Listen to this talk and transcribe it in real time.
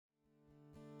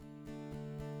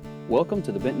Welcome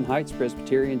to the Benton Heights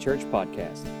Presbyterian Church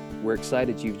podcast. We're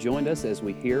excited you've joined us as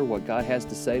we hear what God has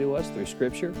to say to us through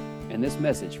Scripture and this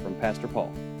message from Pastor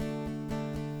Paul.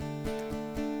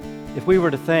 If we were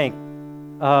to think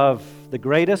of the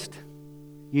greatest,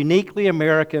 uniquely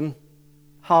American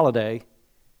holiday,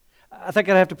 I think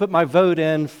I'd have to put my vote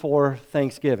in for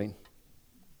Thanksgiving.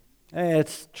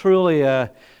 It's truly a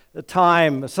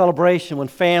time, a celebration when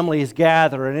families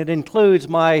gather, and it includes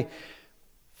my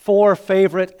 4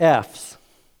 favorite F's: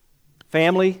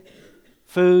 family,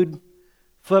 food,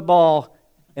 football,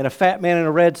 and a fat man in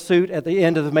a red suit at the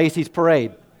end of the Macy's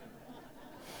parade.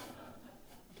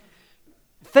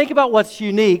 Think about what's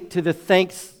unique to the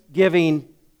Thanksgiving,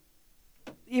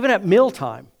 even at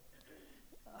mealtime.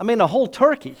 I mean, a whole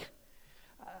turkey.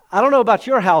 I don't know about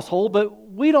your household, but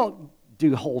we don't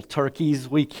do whole turkeys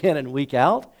week in and week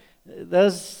out.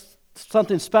 There's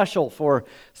something special for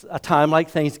a time like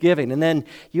Thanksgiving. And then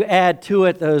you add to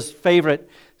it those favorite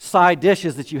side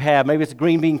dishes that you have. Maybe it's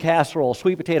green bean casserole,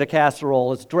 sweet potato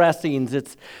casserole, it's dressings,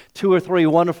 it's 2 or 3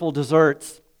 wonderful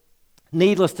desserts.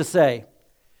 Needless to say,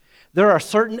 there are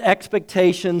certain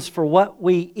expectations for what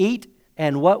we eat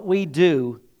and what we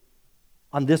do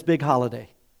on this big holiday.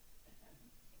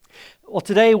 Well,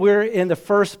 today we're in the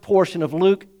first portion of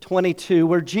Luke 22,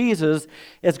 where Jesus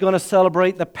is going to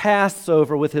celebrate the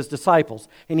Passover with his disciples.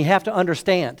 And you have to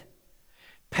understand,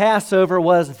 Passover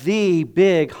was the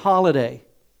big holiday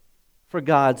for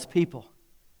God's people.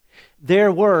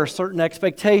 There were certain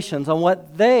expectations on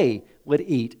what they would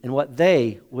eat and what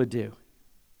they would do.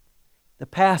 The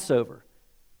Passover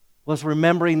was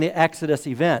remembering the Exodus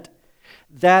event.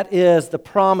 That is the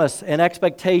promise and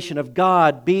expectation of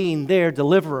God being their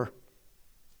deliverer.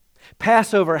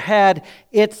 Passover had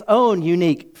its own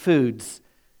unique foods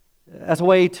as a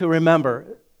way to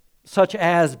remember, such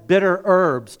as bitter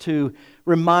herbs to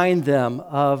remind them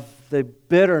of the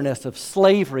bitterness of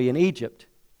slavery in Egypt.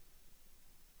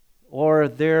 Or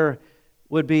there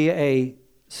would be a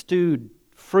stewed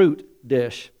fruit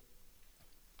dish,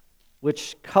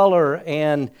 which color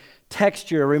and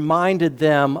texture reminded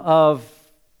them of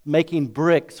making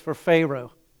bricks for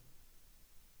Pharaoh.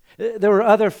 There were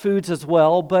other foods as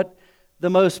well, but the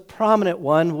most prominent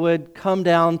one would come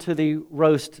down to the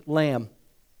roast lamb.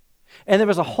 And there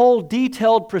was a whole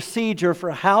detailed procedure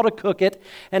for how to cook it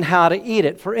and how to eat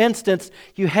it. For instance,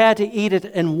 you had to eat it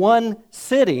in one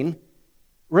sitting,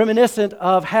 reminiscent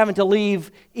of having to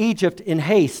leave Egypt in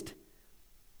haste.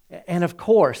 And of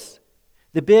course,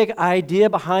 the big idea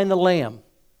behind the lamb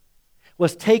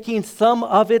was taking some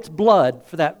of its blood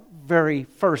for that very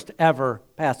first ever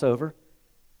Passover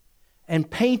and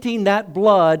painting that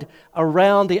blood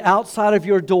around the outside of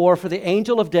your door for the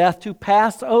angel of death to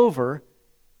pass over,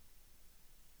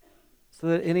 so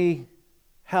that any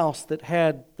house that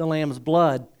had the lamb's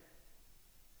blood,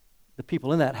 the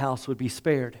people in that house would be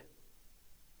spared.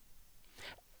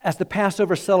 As the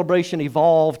Passover celebration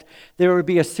evolved, there would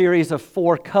be a series of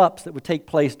 4 cups that would take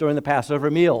place during the Passover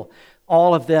meal,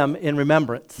 all of them in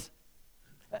remembrance.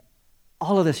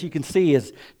 All of this you can see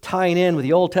is tying in with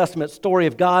the Old Testament story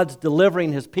of God's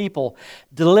delivering his people,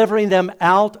 delivering them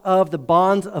out of the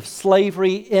bonds of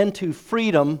slavery into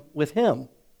freedom with him.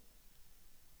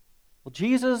 Well,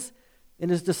 Jesus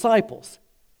and his disciples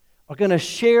are going to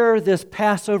share this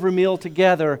Passover meal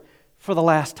together for the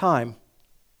last time.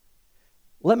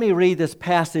 Let me read this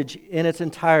passage in its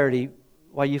entirety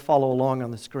while you follow along on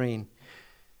the screen.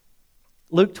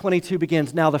 Luke 22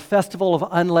 begins, "Now the festival of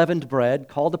unleavened bread,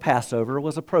 called the Passover,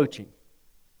 was approaching.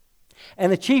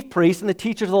 And the chief priests and the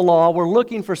teachers of the law were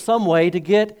looking for some way to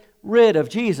get rid of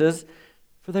Jesus,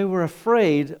 for they were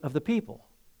afraid of the people.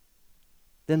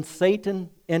 Then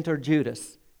Satan entered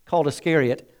Judas, called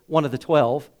Iscariot, one of the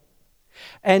 12.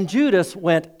 And Judas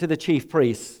went to the chief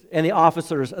priests and the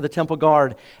officers of the temple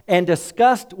guard and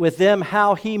discussed with them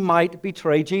how he might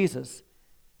betray Jesus.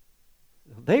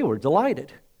 They were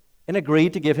delighted and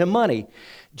agreed to give him money.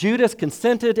 Judas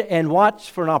consented and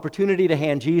watched for an opportunity to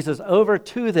hand Jesus over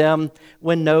to them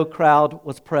when no crowd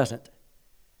was present.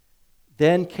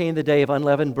 Then came the day of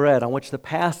unleavened bread, on which the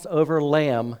Passover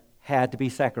lamb had to be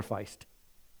sacrificed.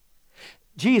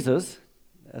 Jesus,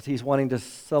 as he's wanting to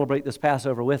celebrate this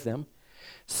Passover with them,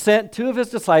 sent 2 of his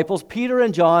disciples, Peter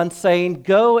and John, saying,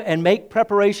 'Go and make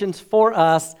preparations for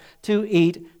us to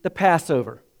eat the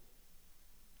Passover.'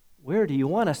 'Where do you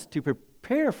want us to prepare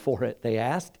for it?' they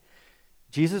asked.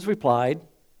 Jesus replied,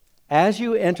 'As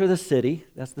you enter the city,'—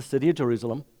 that's the city of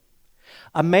Jerusalem,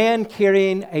 "a man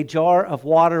carrying a jar of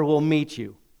water will meet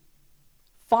you.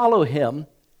 Follow him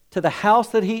to the house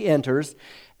that he enters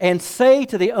and say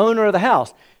to the owner of the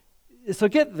house,'" So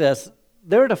get this,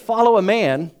 they're to follow a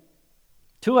man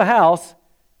to a house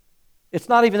It's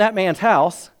not even that man's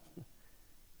house.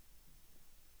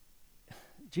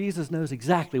 Jesus knows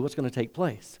exactly what's going to take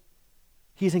place.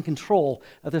 He's in control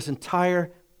of this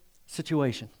entire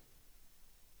situation.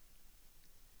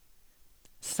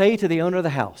 Say to the owner of the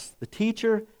house, the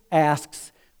teacher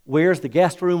asks, where's the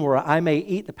guest room where I may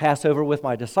eat the Passover with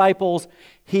my disciples?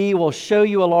 He will show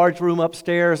you a large room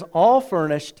upstairs, all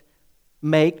furnished.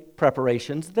 Make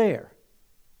preparations there.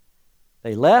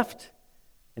 They left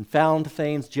and found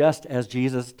things just as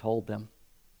Jesus told them.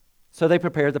 So they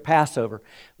prepared the Passover.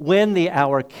 When the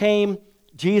hour came,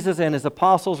 Jesus and his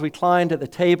apostles reclined at the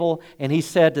table, and he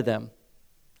said to them,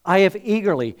 I have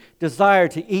eagerly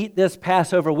desired to eat this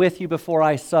Passover with you before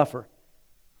I suffer.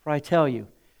 For I tell you,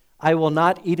 I will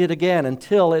not eat it again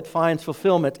until it finds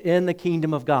fulfillment in the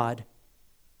kingdom of God.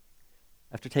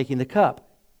 After taking the cup,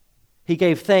 he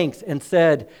gave thanks and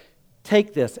said,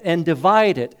 take this and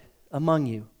divide it among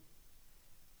you.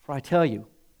 For I tell you,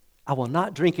 I will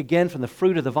not drink again from the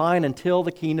fruit of the vine until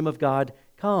the kingdom of God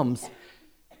comes.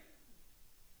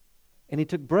 And he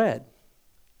took bread,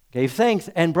 gave thanks,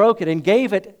 and broke it, and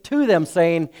gave it to them,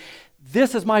 saying,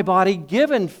 this is my body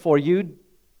given for you.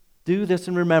 Do this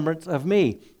in remembrance of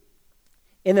me.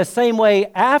 In the same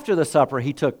way, after the supper,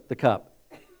 he took the cup.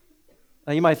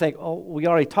 Now you might think, oh, we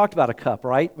already talked about a cup,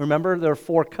 right? Remember, there are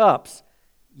 4 cups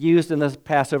used in this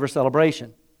Passover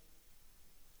celebration.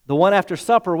 The one after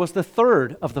supper was the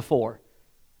third of the 4.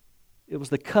 It was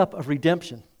the cup of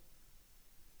redemption.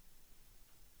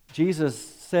 Jesus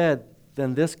said,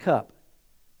 then this cup,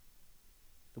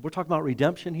 that we're talking about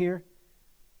redemption here,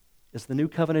 is the new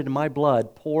covenant in my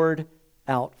blood poured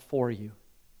out for you.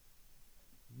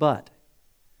 But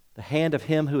the hand of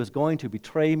him who is going to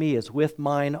betray me is with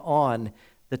mine on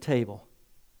the table.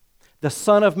 The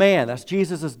Son of Man, that's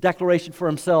Jesus' declaration for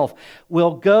himself,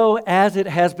 will go as it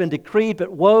has been decreed,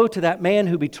 but woe to that man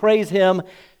who betrays him.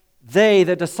 They,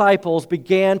 the disciples,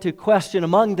 began to question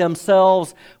among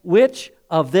themselves which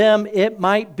of them it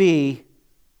might be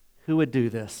who would do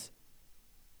this.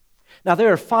 Now,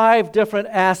 there are 5 different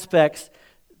aspects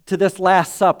to this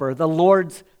Last Supper, the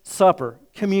Lord's Supper,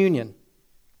 communion,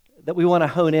 that we want to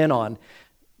hone in on.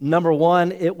 Number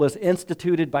 1, it was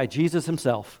instituted by Jesus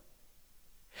himself.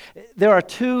 There are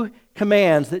 2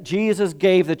 commands that Jesus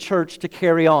gave the church to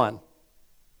carry on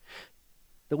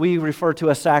that we refer to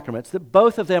as sacraments, that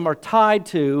both of them are tied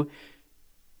to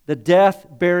the death,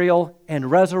 burial, and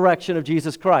resurrection of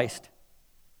Jesus Christ.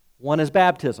 One is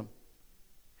baptism.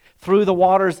 Through the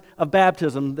waters of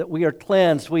baptism that we are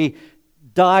cleansed, we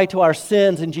die to our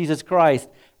sins in Jesus Christ,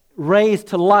 raised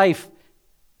to life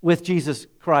with Jesus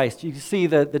Christ. You see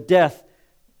the death,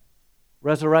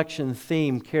 resurrection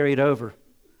theme carried over.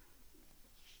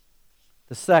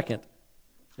 The second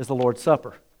is the Lord's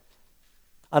Supper,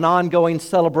 an ongoing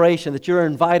celebration that you're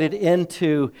invited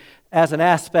into as an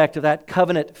aspect of that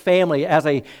covenant family, as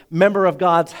a member of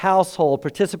God's household,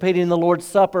 participating in the Lord's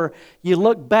Supper. You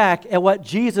look back at what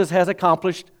Jesus has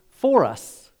accomplished for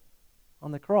us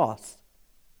on the cross.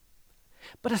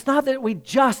 But it's not that we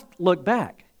just look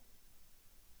back.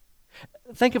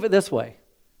 Think of it this way.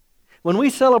 When we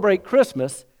celebrate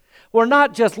Christmas, we're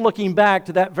not just looking back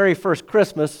to that very first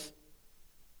Christmas.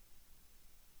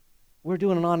 We're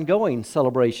doing an ongoing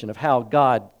celebration of how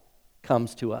God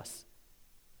comes to us.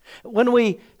 When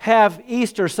we have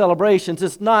Easter celebrations,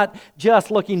 it's not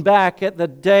just looking back at the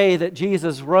day that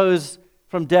Jesus rose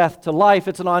from death to life.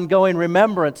 It's an ongoing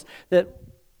remembrance that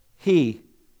He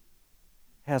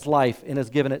has life and has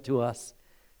given it to us.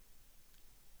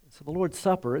 So the Lord's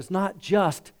Supper is not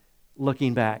just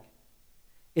looking back.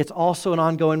 It's also an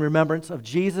ongoing remembrance of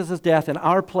Jesus' death in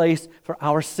our place for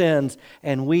our sins,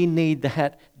 and we need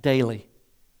that daily.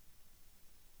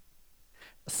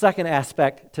 Second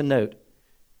aspect to note,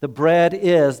 the bread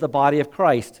is the body of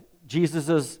Christ.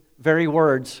 Jesus' very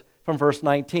words from verse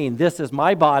 19. This is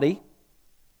my body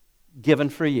given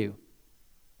for you.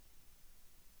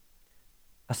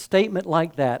 A statement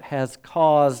like that has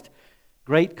caused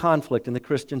great conflict in the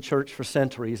Christian church for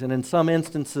centuries, and in some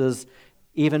instances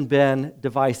even been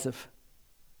divisive.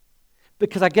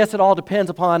 Because I guess it all depends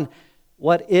upon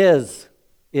what is.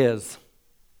 Is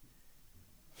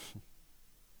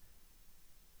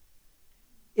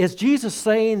Jesus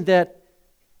saying that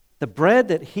the bread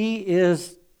that He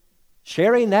is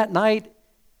sharing that night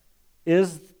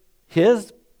is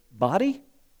His body?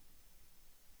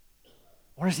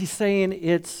 Or is He saying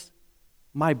it's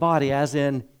my body, as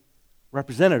in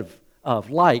representative of,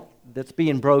 like, that's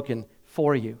being broken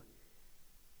for you?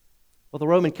 Well, the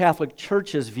Roman Catholic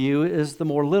Church's view is the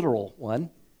more literal one.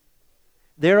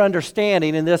 Their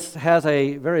understanding, and this has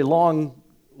a very long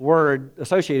word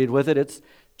associated with it, it's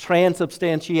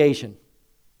transubstantiation.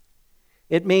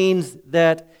 It means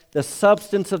that the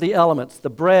substance of the elements, the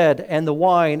bread and the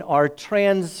wine, are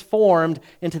transformed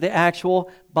into the actual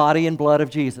body and blood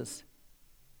of Jesus.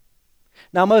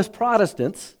 Now, most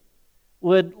Protestants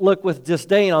would look with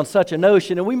disdain on such a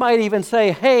notion, and we might even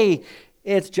say, hey,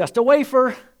 it's just a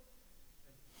wafer.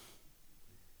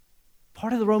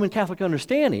 Part of the Roman Catholic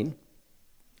understanding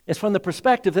is from the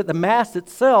perspective that the Mass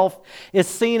itself is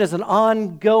seen as an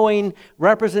ongoing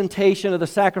representation of the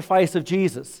sacrifice of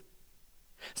Jesus.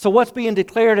 So what's being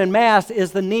declared in Mass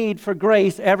is the need for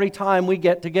grace every time we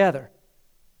get together.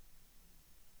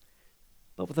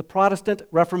 But with the Protestant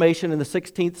Reformation in the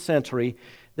 16th century,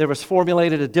 there was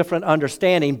formulated a different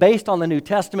understanding based on the New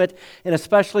Testament, and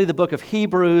especially the book of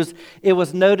Hebrews. It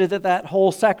was noted that that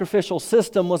whole sacrificial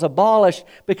system was abolished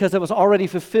because it was already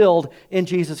fulfilled in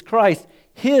Jesus Christ,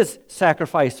 His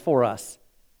sacrifice for us.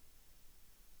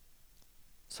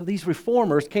 So these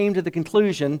reformers came to the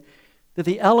conclusion that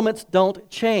the elements don't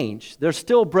change. There's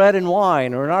still bread and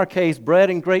wine, or in our case, bread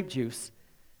and grape juice.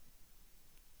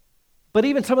 But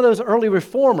even some of those early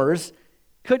reformers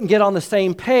couldn't get on the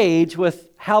same page with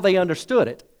how they understood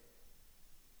it.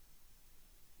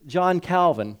 John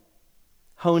Calvin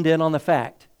honed in on the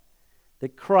fact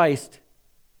that Christ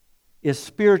is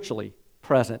spiritually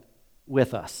present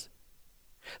with us.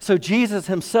 So Jesus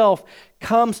himself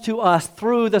comes to us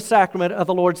through the sacrament of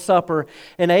the Lord's Supper,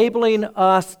 enabling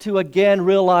us to again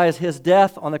realize his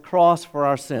death on the cross for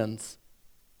our sins.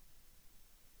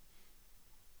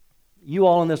 You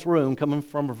all in this room come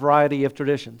from a variety of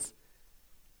traditions.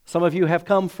 Some of you have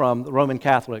come from the Roman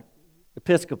Catholic,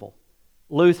 Episcopal,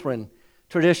 Lutheran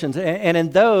traditions, and in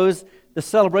those, the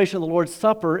celebration of the Lord's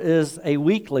Supper is a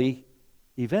weekly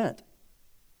event.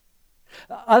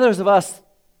 Others of us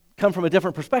come from a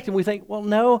different perspective. We think, well,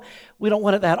 no, we don't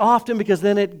want it that often because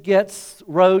then it gets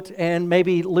rote and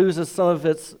maybe loses some of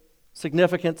its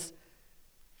significance.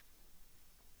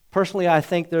 Personally, I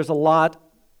think there's a lot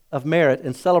of merit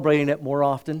in celebrating it more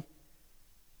often.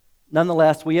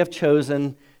 Nonetheless, we have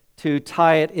chosen to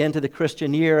tie it into the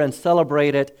Christian year and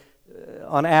celebrate it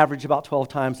on average about 12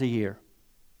 times a year.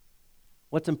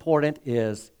 What's important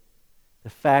is the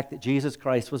fact that Jesus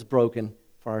Christ was broken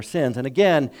for our sins. And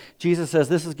again, Jesus says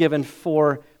this is given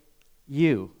for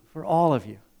you, for all of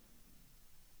you.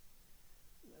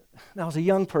 Now, as a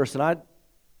young person,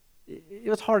 it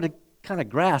was hard to kind of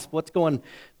grasp what's going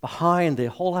behind the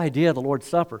whole idea of the Lord's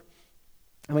Supper.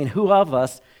 I mean, who of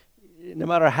us, no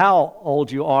matter how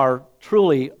old you are,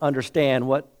 truly understand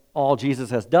what all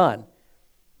Jesus has done?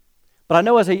 But I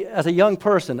know as a young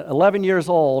person, 11 years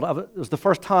old, it was the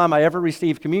first time I ever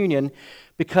received communion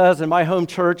because in my home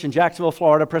church in Jacksonville,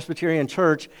 Florida, Presbyterian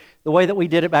Church, the way that we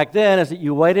did it back then is that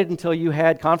you waited until you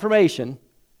had confirmation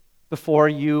before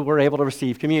you were able to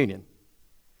receive communion.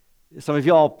 Some of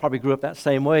you all probably grew up that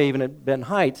same way, even at Benton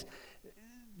Heights.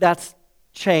 That's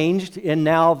changed, and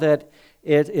now that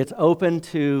it's open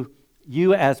to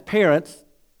you as parents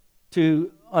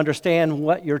to understand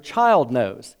what your child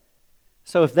knows.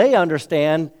 So if they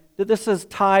understand that this is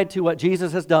tied to what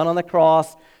Jesus has done on the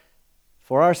cross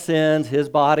for our sins, his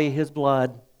body, his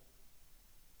blood,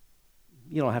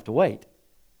 you don't have to wait.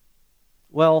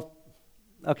 Well,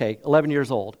 okay, 11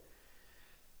 years old.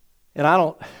 And I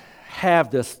don't have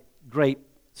this great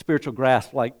spiritual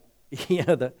grasp like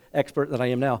the expert that I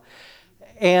am now.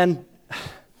 And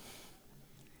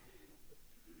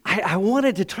I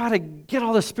wanted to try to get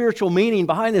all the spiritual meaning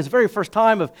behind this very first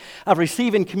time of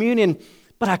receiving communion,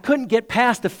 but I couldn't get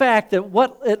past the fact that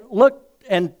what it looked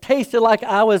and tasted like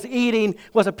I was eating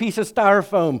was a piece of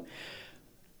styrofoam.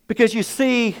 Because you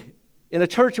see, in the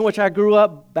church in which I grew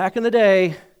up back in the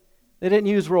day, they didn't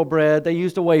use real bread, they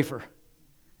used a wafer.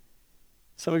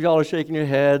 Some of y'all are shaking your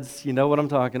heads, you know what I'm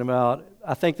talking about.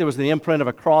 I think there was the imprint of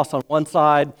a cross on one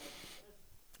side.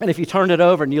 And if you turned it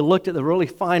over and you looked at the really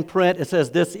fine print, it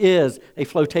says, this is a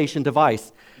flotation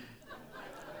device.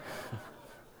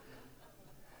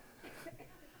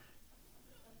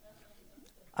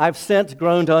 I've since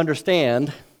grown to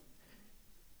understand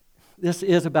this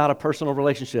is about a personal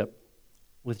relationship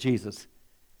with Jesus.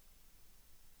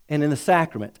 And in the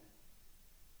sacrament,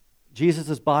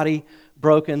 Jesus' body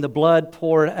broken, the blood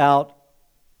poured out,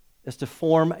 is to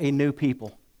form a new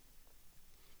people.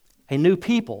 A new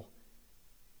people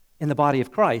in the body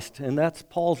of Christ. And that's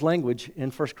Paul's language in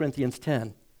 1 Corinthians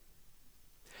 10.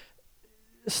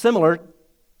 Similar,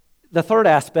 the third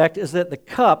aspect is that the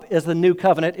cup is the new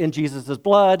covenant in Jesus'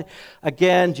 blood.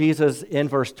 Again, Jesus in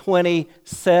verse 20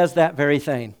 says that very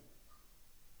thing.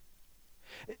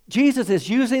 Jesus is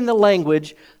using the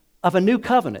language of a new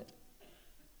covenant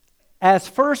as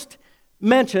first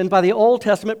mentioned by the Old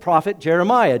Testament prophet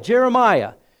Jeremiah.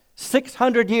 Jeremiah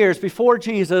 600 years before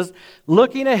Jesus,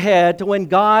 looking ahead to when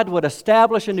God would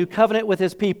establish a new covenant with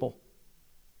his people.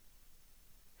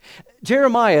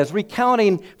 Jeremiah is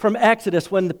recounting from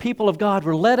Exodus when the people of God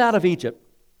were led out of Egypt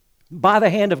by the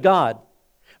hand of God,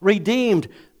 redeemed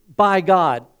by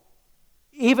God,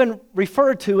 even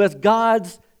referred to as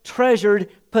God's treasured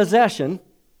possession.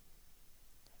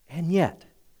 And yet,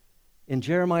 in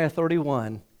Jeremiah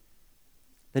 31,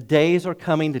 the days are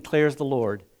coming, declares the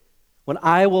Lord, when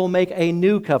I will make a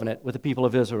new covenant with the people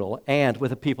of Israel and with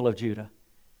the people of Judah.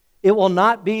 It will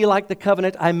not be like the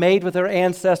covenant I made with their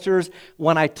ancestors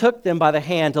when I took them by the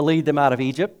hand to lead them out of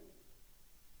Egypt,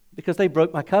 because they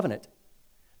broke my covenant,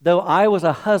 though I was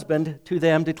a husband to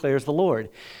them, declares the Lord.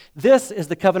 This is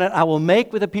the covenant I will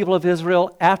make with the people of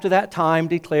Israel after that time,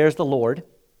 declares the Lord.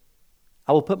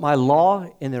 I will put my law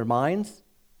in their minds,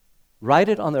 write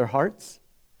it on their hearts.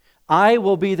 I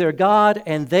will be their God,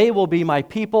 and they will be my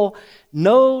people.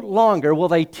 No longer will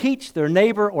they teach their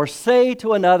neighbor or say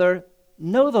to another,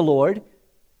 know the Lord,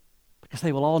 because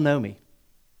they will all know me.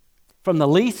 From the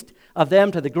least of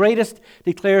them to the greatest,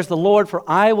 declares the Lord, for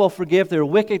I will forgive their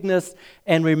wickedness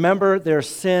and remember their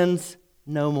sins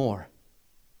no more.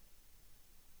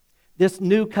 This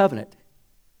new covenant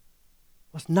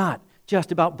was not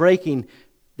just about breaking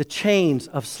the chains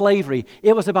of slavery.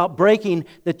 It was about breaking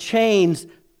the chains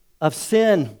of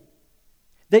sin,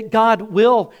 that God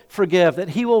will forgive, that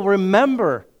he will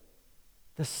remember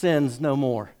the sins no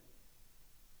more.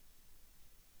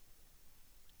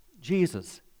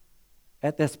 Jesus,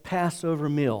 at this Passover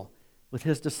meal with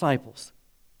his disciples,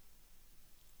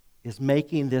 is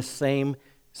making this same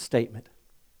statement.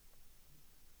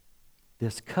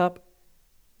 This cup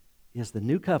is the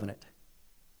new covenant,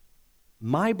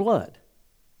 my blood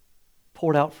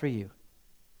poured out for you.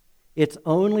 It's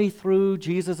only through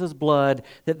Jesus' blood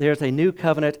that there's a new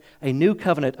covenant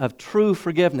of true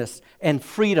forgiveness and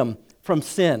freedom from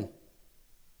sin.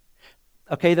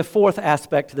 Okay, the fourth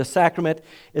aspect to the sacrament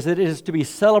is that it is to be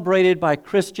celebrated by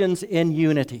Christians in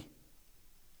unity.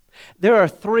 There are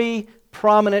three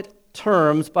prominent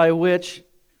terms by which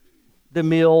the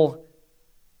meal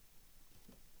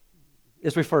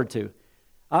is referred to.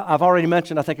 I've already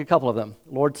mentioned, I think, a couple of them.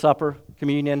 Lord's Supper,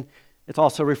 communion. It's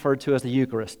also referred to as the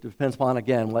Eucharist. It depends upon,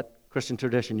 again, what Christian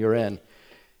tradition you're in.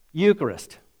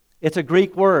 Eucharist. It's a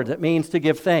Greek word that means to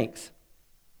give thanks.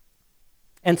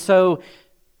 And so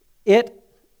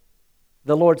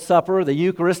the Lord's Supper, the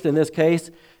Eucharist in this case,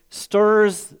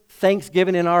 stirs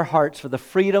thanksgiving in our hearts for the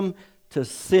freedom to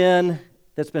sin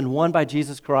that's been won by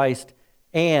Jesus Christ,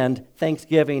 and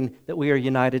thanksgiving that we are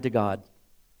united to God.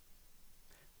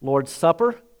 Lord's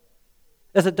Supper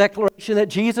is a declaration that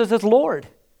Jesus is Lord.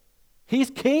 He's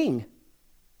King.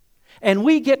 And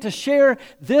we get to share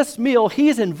this meal.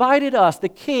 He's invited us, the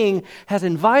King has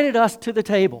invited us to the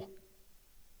table.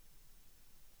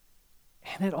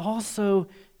 And it also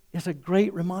is a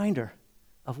great reminder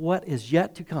of what is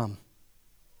yet to come.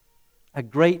 A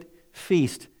great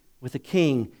feast with the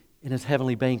King in his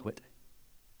heavenly banquet.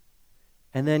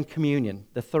 And then communion,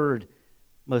 the third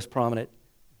most prominent,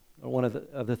 or one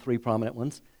of the three prominent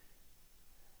ones,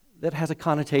 that has a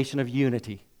connotation of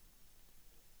unity.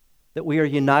 That we are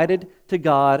united to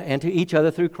God and to each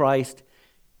other through Christ.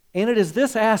 And it is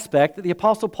this aspect that the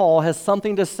Apostle Paul has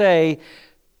something to say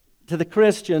to the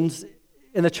Christians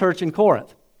in the church in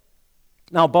Corinth.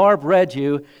 Now, Barb read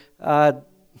you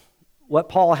what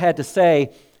Paul had to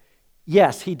say.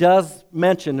 Yes, he does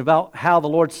mention about how the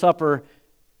Lord's Supper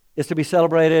is to be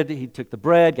celebrated. He took the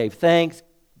bread, gave thanks,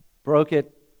 broke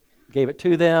it, gave it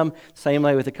to them. Same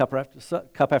way with the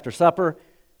cup after supper.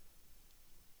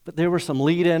 But there were some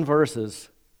lead-in verses.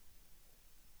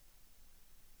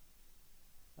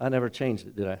 I never changed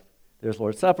it, did I? There's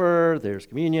Lord's Supper, there's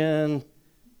communion.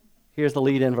 Here's the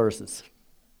lead-in verses.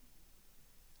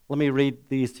 Let me read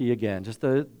these to you again. Just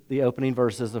the opening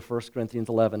verses of 1 Corinthians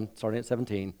 11, starting at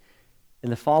 17. In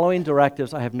the following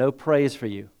directives, I have no praise for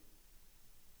you.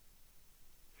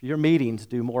 For your meetings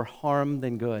do more harm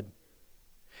than good.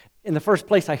 In the first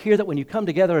place, I hear that when you come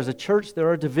together as a church, there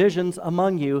are divisions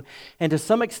among you, and to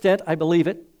some extent, I believe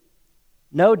it.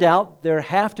 No doubt, there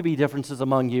have to be differences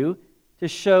among you to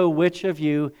show which of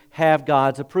you have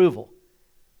God's approval.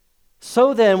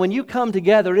 So then, when you come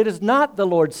together, it is not the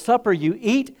Lord's Supper you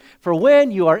eat, for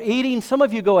when you are eating, some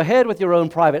of you go ahead with your own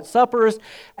private suppers.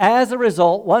 As a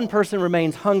result, one person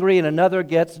remains hungry and another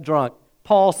gets drunk.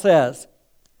 Paul says,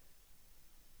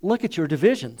 look at your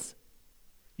divisions.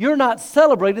 You're not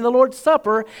celebrating the Lord's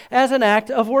Supper as an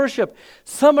act of worship.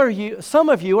 Some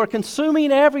of you are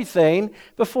consuming everything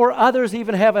before others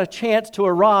even have a chance to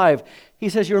arrive. He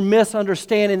says you're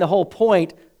misunderstanding the whole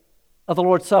point of the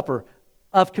Lord's Supper.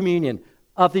 of communion,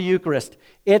 of the Eucharist.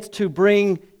 It's to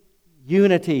bring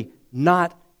unity,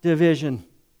 not division.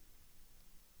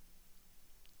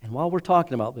 And while we're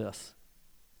talking about this,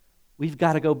 we've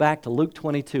got to go back to Luke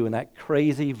 22 and that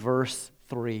crazy verse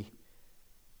 3.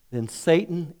 Then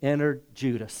Satan entered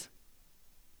Judas,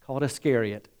 called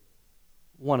Iscariot,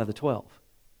 one of the 12.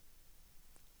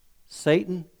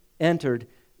 Satan entered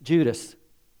Judas,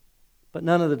 but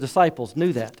none of the disciples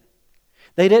knew that.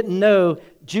 They didn't know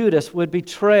Judas would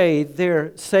betray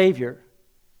their Savior,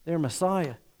 their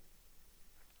Messiah.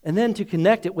 And then to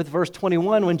connect it with verse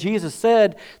 21, when Jesus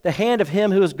said, the hand of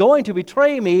him who is going to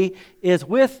betray me is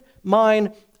with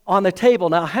mine on the table.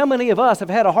 Now, how many of us have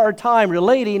had a hard time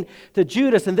relating to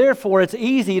Judas, and therefore it's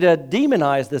easy to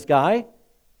demonize this guy?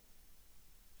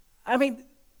 I mean,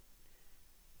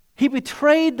 he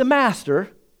betrayed the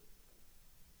master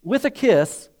with a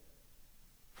kiss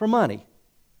for money.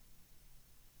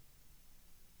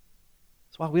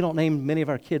 That's why we don't name many of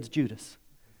our kids Judas.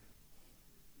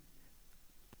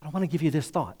 I want to give you this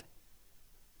thought.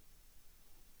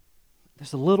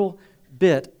 There's a little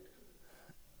bit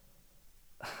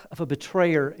of a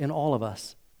betrayer in all of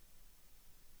us.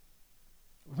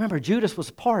 Remember, Judas was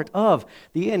part of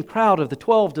the in crowd of the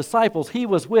 12 disciples. He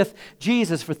was with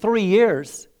Jesus for 3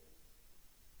 years.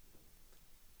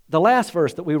 The last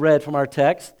verse that we read from our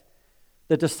text,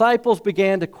 the disciples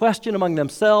began to question among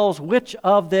themselves which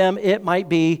of them it might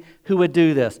be who would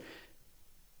do this.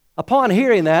 Upon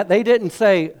hearing that, they didn't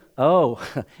say, oh,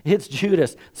 it's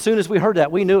Judas. As soon as we heard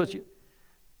that, we knew it's Judas.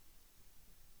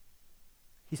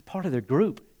 He's part of their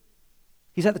group.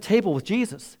 He's at the table with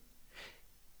Jesus.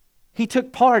 He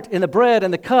took part in the bread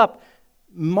and the cup,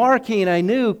 marking a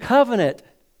new covenant.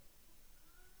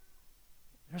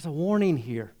 There's a warning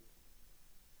here.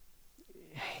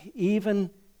 Even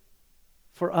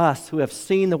for us who have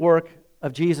seen the work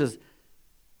of Jesus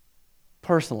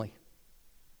personally,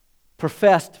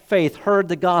 professed faith, heard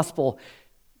the gospel,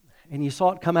 and you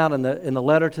saw it come out in the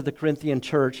letter to the Corinthian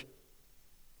church,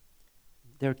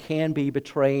 there can be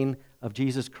betraying of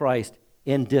Jesus Christ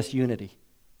in disunity.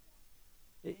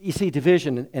 You see,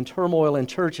 division and turmoil in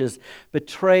churches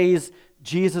betrays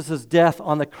Jesus' death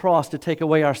on the cross to take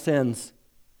away our sins.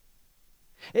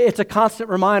 It's a constant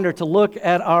reminder to look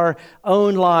at our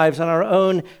own lives and our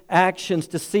own actions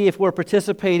to see if we're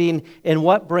participating in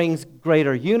what brings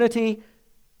greater unity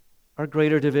or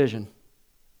greater division.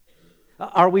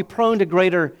 Are we prone to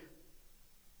greater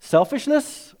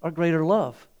selfishness or greater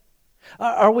love?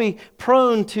 Are we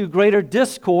prone to greater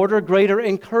discord or greater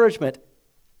encouragement?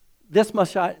 This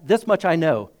much I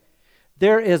know.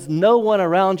 There is no one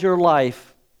around your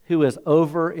life who is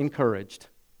over-encouraged.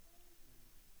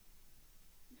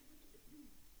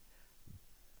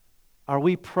 Are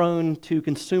we prone to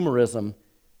consumerism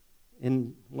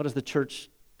in what is the church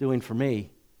doing for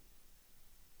me?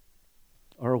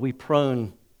 Or are we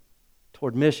prone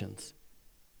toward missions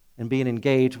and being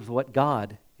engaged with what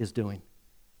God is doing?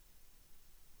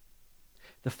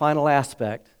 The final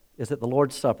aspect is that the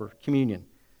Lord's Supper, communion,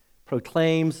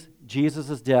 proclaims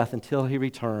Jesus' death until he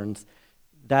returns.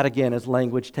 That again is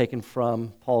language taken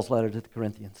from Paul's letter to the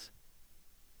Corinthians.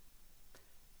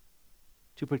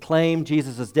 To proclaim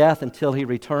Jesus' death until he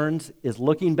returns is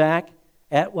looking back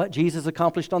at what Jesus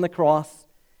accomplished on the cross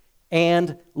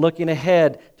and looking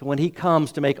ahead to when he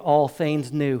comes to make all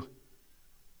things new.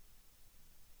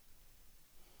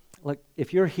 Look,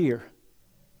 if you're here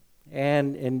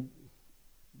and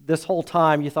this whole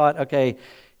time you thought, okay,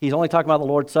 he's only talking about the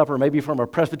Lord's Supper, maybe from a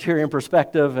Presbyterian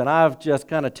perspective, and I've just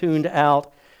kind of tuned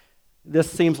out. This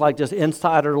seems like just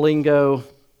insider lingo.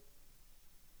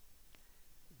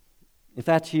 If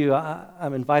that's you,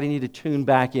 I'm inviting you to tune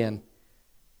back in.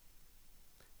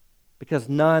 Because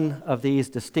none of these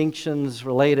distinctions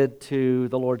related to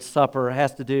the Lord's Supper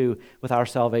has to do with our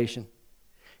salvation.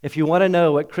 If you want to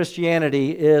know what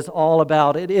Christianity is all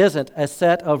about, it isn't a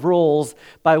set of rules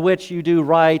by which you do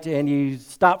right and you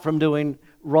stop from doing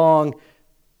wrong.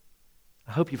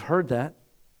 I hope you've heard that.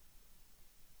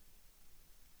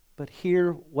 But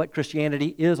hear what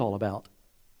Christianity is all about.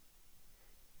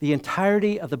 The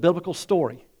entirety of the biblical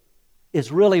story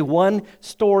is really one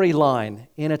storyline,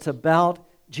 and it's about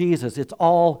Jesus. It's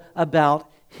all about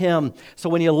him. So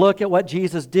when you look at what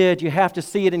Jesus did, you have to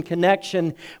see it in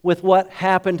connection with what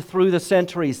happened through the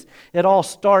centuries. It all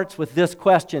starts with this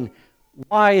question: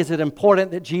 why is it important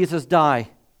that Jesus die?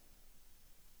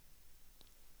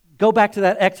 Go back to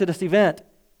that Exodus event.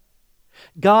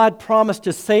 God promised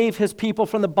to save his people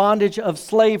from the bondage of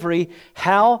slavery.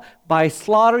 How? By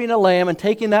slaughtering a lamb and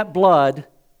taking that blood.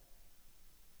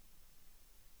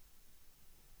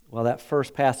 Well, that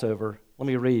first Passover, let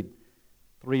me read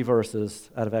 3 verses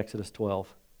out of Exodus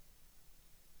 12.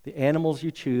 The animals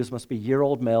you choose must be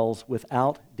year-old males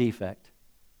without defect.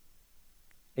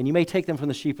 And you may take them from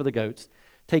the sheep or the goats.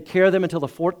 Take care of them until the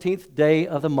 14th day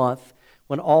of the month,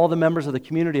 when all the members of the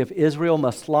community of Israel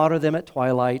must slaughter them at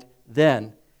twilight.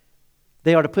 Then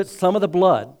they are to put some of the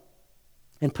blood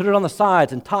and put it on the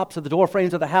sides and tops of the door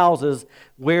frames of the houses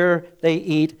where they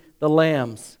eat the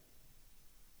lambs.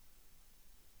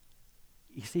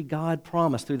 You see, God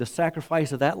promised through the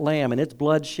sacrifice of that lamb and its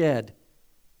blood shed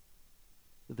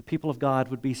that the people of God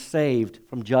would be saved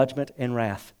from judgment and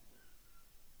wrath.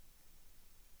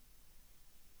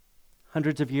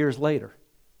 Hundreds of years later,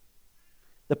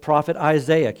 the prophet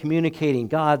Isaiah, communicating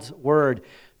God's word,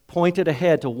 pointed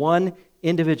ahead to one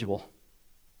individual.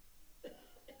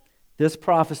 This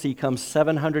prophecy comes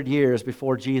 700 years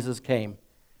before Jesus came.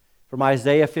 From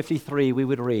Isaiah 53, we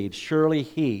would read, "Surely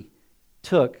he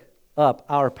took up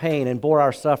our pain and bore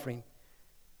our suffering.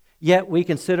 Yet we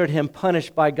considered him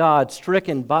punished by God,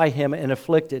 stricken by him and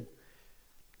afflicted.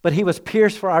 But he was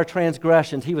pierced for our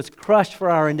transgressions. He was crushed for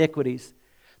our iniquities.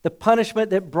 The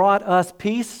punishment that brought us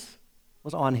peace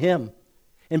was on him.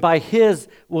 And by his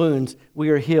wounds we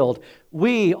are healed.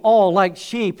 We all, like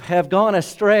sheep, have gone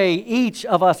astray. Each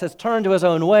of us has turned to his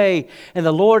own way, and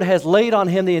the Lord has laid on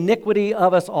him the iniquity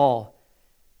of us all.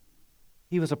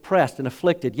 He was oppressed and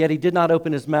afflicted, yet he did not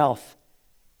open his mouth.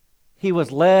 He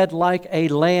was led like a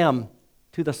lamb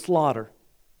to the slaughter.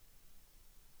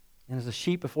 And as a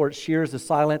sheep before its shears is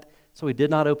silent, so he did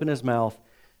not open his mouth.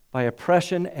 By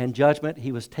oppression and judgment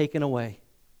he was taken away.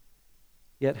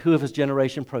 Yet who of his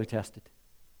generation protested?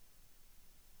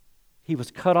 He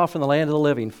was cut off from the land of the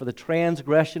living. For the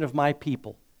transgression of my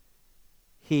people,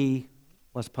 he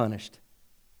was punished."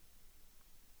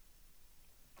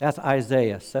 That's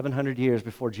Isaiah, 700 years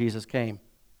before Jesus came.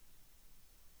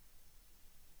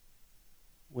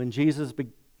 When Jesus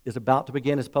is about to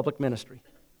begin his public ministry,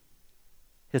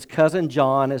 his cousin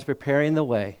John is preparing the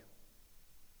way.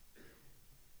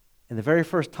 And the very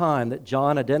first time that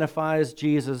John identifies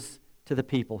Jesus to the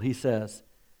people, he says,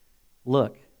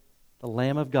 "Look, the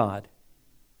Lamb of God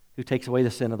who takes away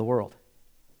the sin of the world."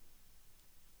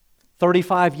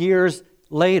 35 years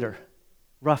later,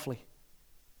 roughly,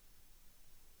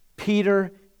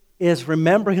 Peter is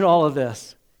remembering all of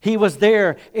this. He was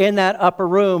there in that upper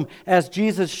room as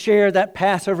Jesus shared that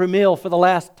Passover meal for the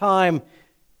last time.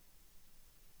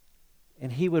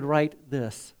 And he would write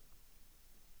this,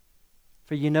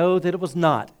 "For you know that it was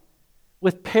not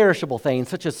with perishable things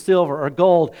such as silver or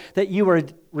gold that you were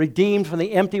redeemed from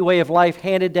the empty way of life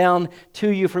handed down to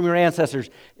you from your ancestors.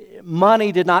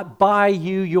 Money did not buy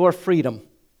you your freedom."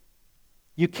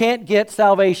 You can't get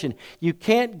salvation. You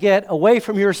can't get away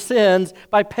from your sins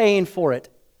by paying for it.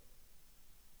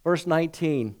 Verse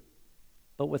 19,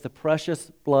 "But with the precious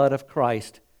blood of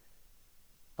Christ,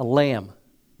 a lamb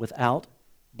without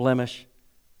blemish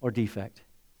or defect.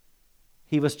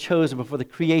 He was chosen before the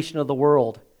creation of the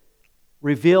world,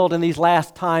 revealed in these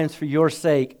last times for your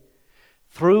sake.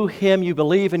 Through him you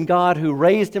believe in God who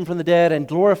raised him from the dead and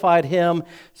glorified him,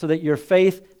 so that your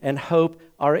faith and hope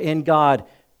are in God."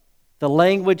 The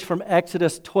language from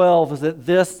Exodus 12 is that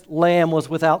this lamb was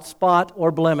without spot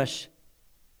or blemish.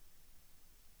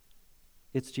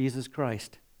 It's Jesus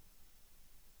Christ.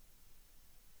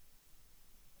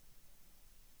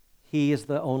 He is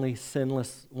the only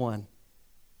sinless one.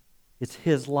 It's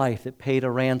his life that paid a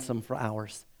ransom for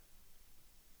ours.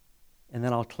 And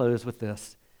then I'll close with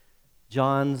this.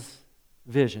 John's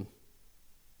vision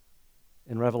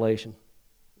in Revelation.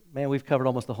 Man, we've covered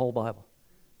almost the whole Bible.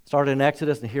 Started in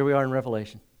Exodus, and here we are in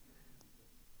Revelation.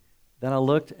 Then I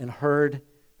looked and heard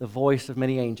the voice of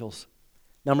many angels,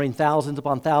 numbering thousands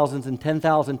upon thousands and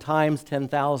 10,000 times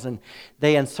 10,000.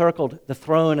 They encircled the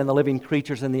throne and the living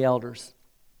creatures and the elders.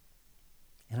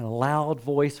 And in a loud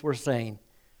voice were saying,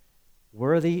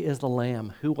 "Worthy is the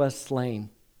Lamb who was slain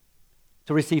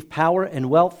to receive power and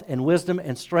wealth and wisdom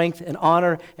and strength and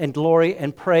honor and glory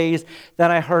and praise."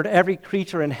 Then I heard every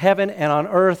creature in heaven and on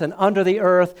earth and under the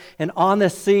earth and on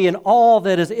the sea and all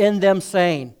that is in them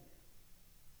saying,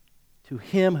 "To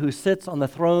him who sits on the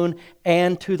throne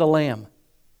and to the Lamb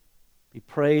be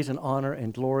praise and honor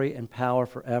and glory and power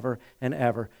forever and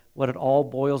ever." What it all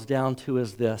boils down to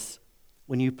is this.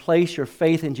 When you place your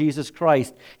faith in Jesus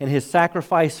Christ and his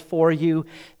sacrifice for you,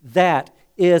 that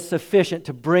is sufficient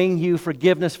to bring you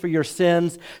forgiveness for your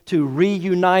sins, to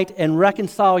reunite and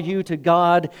reconcile you to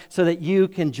God so that you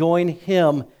can join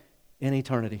him in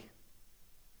eternity.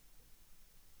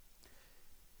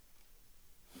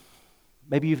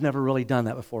 Maybe you've never really done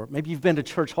that before. Maybe you've been to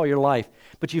church all your life,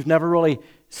 but you've never really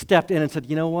stepped in and said,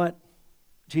 "You know what,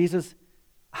 Jesus,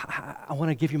 I want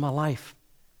to give you my life.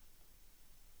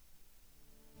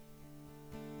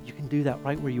 do that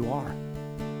right where you are.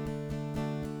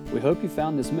 We hope you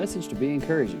found this message to be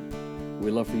encouraging.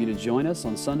 We'd love for you to join us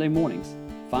on Sunday mornings.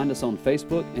 Find us on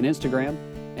Facebook and Instagram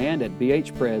and at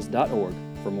bhpres.org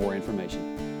for more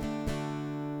information.